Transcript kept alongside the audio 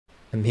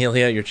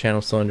Amelia, your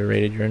channel's so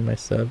underrated. You're in my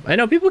sub. I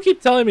know people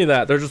keep telling me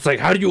that. They're just like,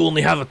 how do you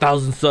only have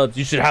 1,000 subs?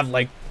 You should have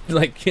like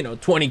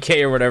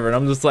 20K or whatever. And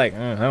I'm just like,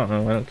 I don't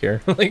know. I don't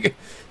care. Like,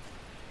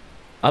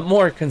 I'm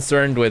more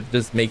concerned with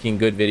just making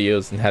good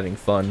videos and having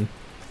fun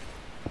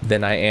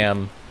than I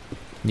am,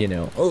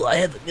 oh, I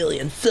have 1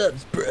 million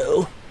subs,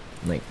 bro.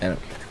 Like, I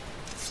don't care.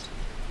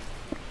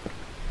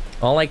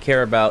 All I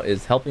care about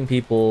is helping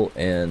people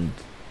and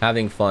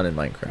having fun in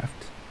Minecraft.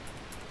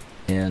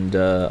 And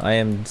I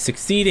am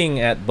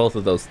succeeding at both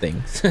of those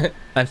things.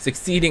 I'm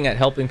succeeding at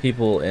helping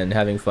people and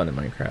having fun in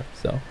Minecraft,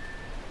 so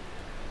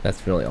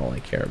that's really all I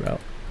care about.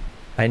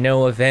 I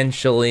know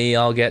eventually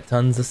I'll get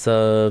tons of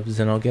subs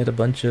and I'll get a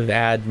bunch of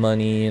ad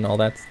money and all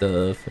that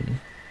stuff,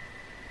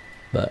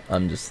 but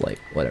I'm just like,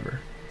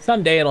 whatever.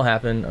 Someday it'll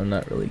happen. I'm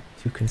not really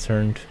too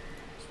concerned.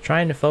 Just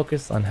trying to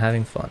focus on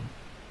having fun.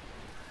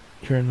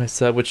 You're in my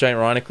sub, which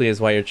ironically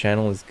is why your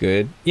channel is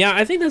good. Yeah,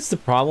 I think that's the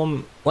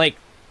problem. Like,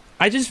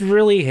 I just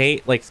really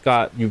hate, like,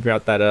 Scott, you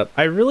brought that up.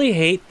 I really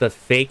hate the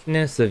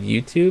fakeness of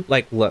YouTube.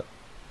 Like, look,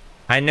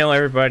 I know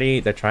everybody,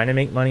 they're trying to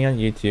make money on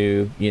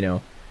YouTube,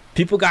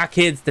 people got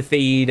kids to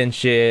feed and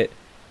shit.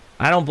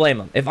 I don't blame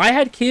them. If I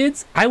had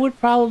kids, I would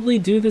probably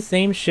do the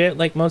same shit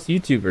like most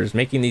YouTubers,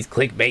 making these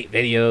clickbait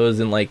videos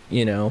and like,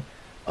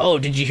 oh,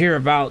 did you hear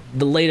about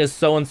the latest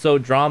so-and-so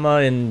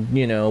drama in,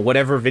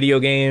 whatever video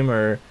game,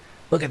 or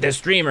look at this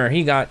streamer,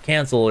 he got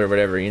canceled or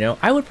whatever,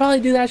 I would probably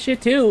do that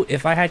shit too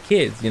if I had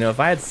kids, if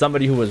I had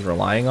somebody who was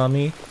relying on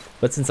me.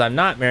 But since I'm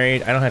not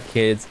married, I don't have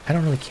kids, I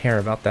don't really care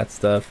about that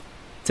stuff.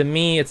 To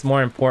me, it's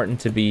more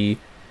important to be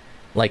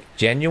like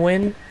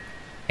genuine.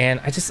 And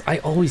I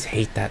always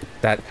hate that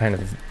kind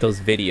of those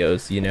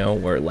videos,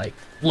 where like,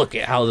 look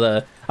at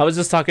how I was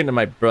just talking to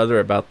my brother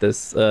about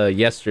this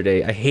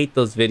yesterday. I hate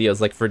those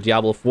videos, like for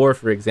Diablo 4,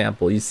 for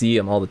example. You see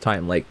them all the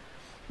time, like,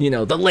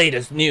 the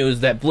latest news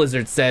that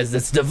Blizzard says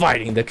that's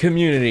dividing the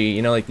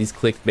community, like these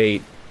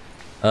clickbait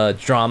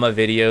drama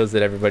videos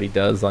that everybody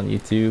does on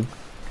YouTube.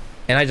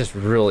 And I just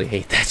really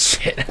hate that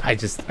shit.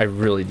 I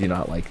really do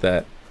not like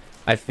that.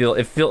 I feel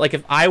like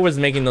if I was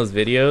making those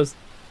videos,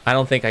 I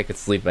don't think I could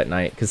sleep at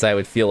night, because I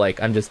would feel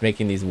like I'm just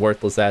making these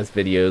worthless ass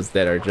videos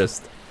that are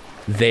just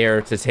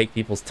there to take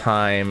people's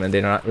time and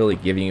they're not really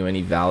giving you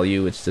any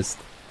value. It's just,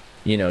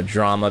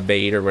 drama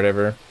bait or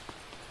whatever.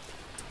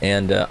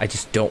 And I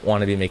just don't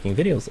want to be making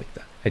videos like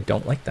that. I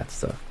don't like that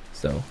stuff.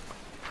 So,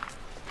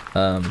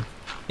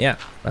 yeah,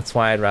 that's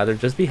why I'd rather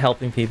just be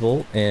helping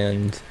people,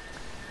 and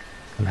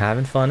I'm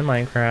having fun in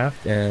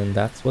Minecraft, and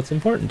that's what's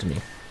important to me.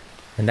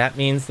 And that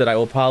means that I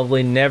will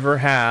probably never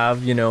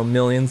have,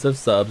 millions of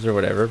subs or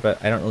whatever,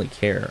 but I don't really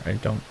care. I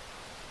don't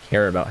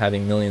care about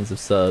having millions of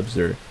subs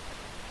or,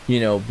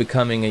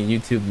 becoming a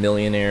YouTube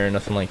millionaire or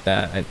nothing like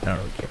that. I don't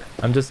really care.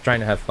 I'm just trying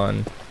to have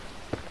fun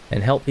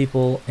and help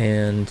people.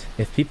 And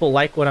if people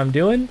like what I'm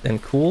doing, then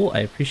cool, I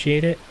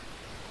appreciate it.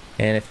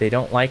 And if they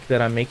don't like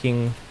that I'm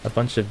making a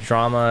bunch of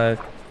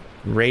drama,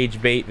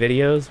 rage bait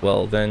videos,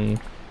 well, then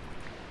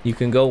you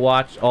can go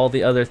watch all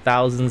the other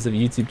thousands of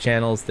YouTube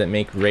channels that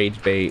make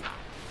rage bait.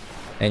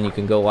 And you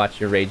can go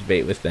watch your rage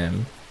bait with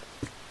them.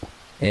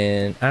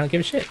 And I don't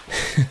give a shit.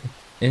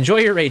 Enjoy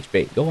your rage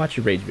bait. Go watch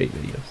your rage bait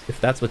videos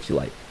if that's what you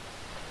like.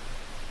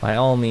 By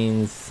all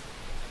means,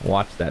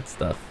 watch that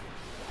stuff.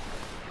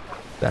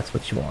 That's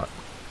what you want.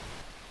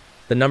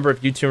 The number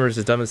of YouTubers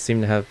that doesn't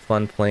seem to have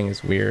fun playing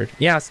is weird.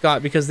 Yeah,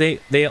 Scott, because they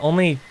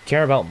only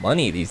care about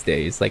money these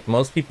days. Like,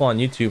 most people on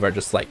YouTube are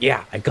just like,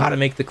 yeah, I gotta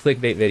make the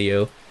clickbait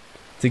video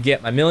to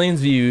get my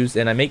millions views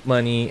and I make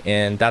money,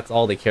 and that's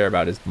all they care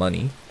about is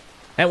money.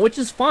 And which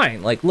is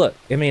fine. Like, look,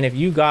 I mean, if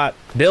you got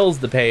bills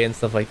to pay and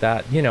stuff like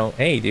that,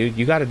 hey, dude,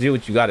 you got to do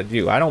what you got to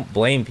do. I don't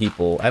blame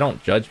people. I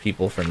don't judge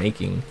people for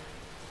making,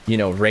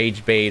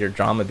 rage bait or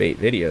drama bait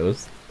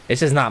videos.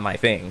 It's just not my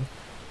thing.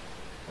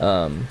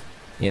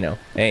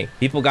 Hey,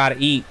 people got to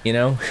eat,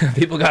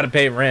 people got to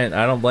pay rent.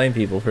 I don't blame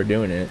people for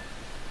doing it.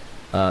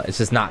 It's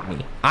just not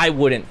me. I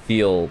would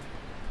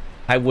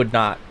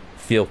not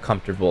feel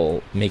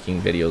comfortable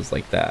making videos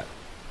like that.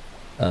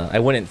 I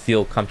wouldn't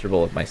feel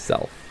comfortable with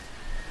myself.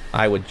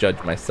 I would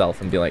judge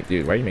myself and be like,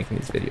 dude, why are you making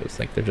these videos?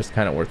 Like, they're just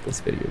kind of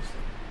worthless videos.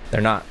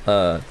 They're not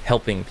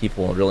helping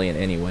people really in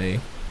any way.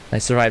 I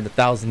survived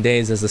 1,000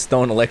 days as a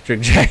stone electric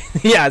giant.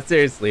 Yeah,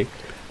 seriously.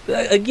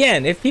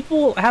 Again, if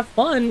people have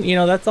fun,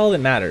 that's all that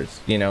matters.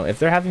 If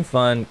they're having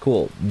fun,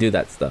 cool, do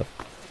that stuff.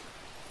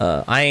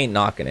 I ain't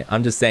knocking it.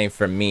 I'm just saying,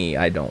 for me,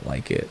 I don't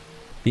like it.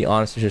 Be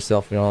honest with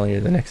yourself, you're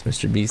the next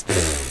Mr.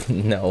 Beast.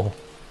 No.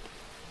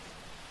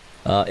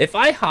 If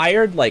I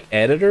hired like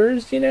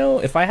editors,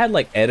 if I had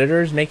like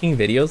editors making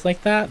videos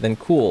like that, then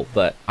cool.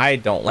 But I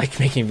don't like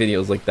making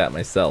videos like that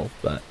myself.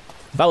 But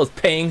if I was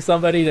paying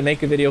somebody to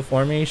make a video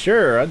for me,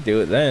 sure, I'd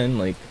do it then.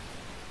 Like,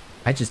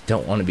 I just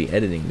don't want to be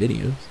editing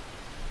videos.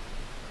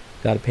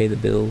 Gotta pay the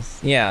bills.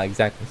 Yeah,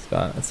 exactly,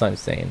 Scott. That's what I'm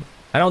saying.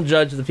 I don't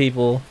judge the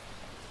people.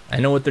 I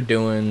know what they're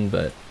doing,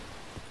 but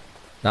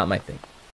not my thing.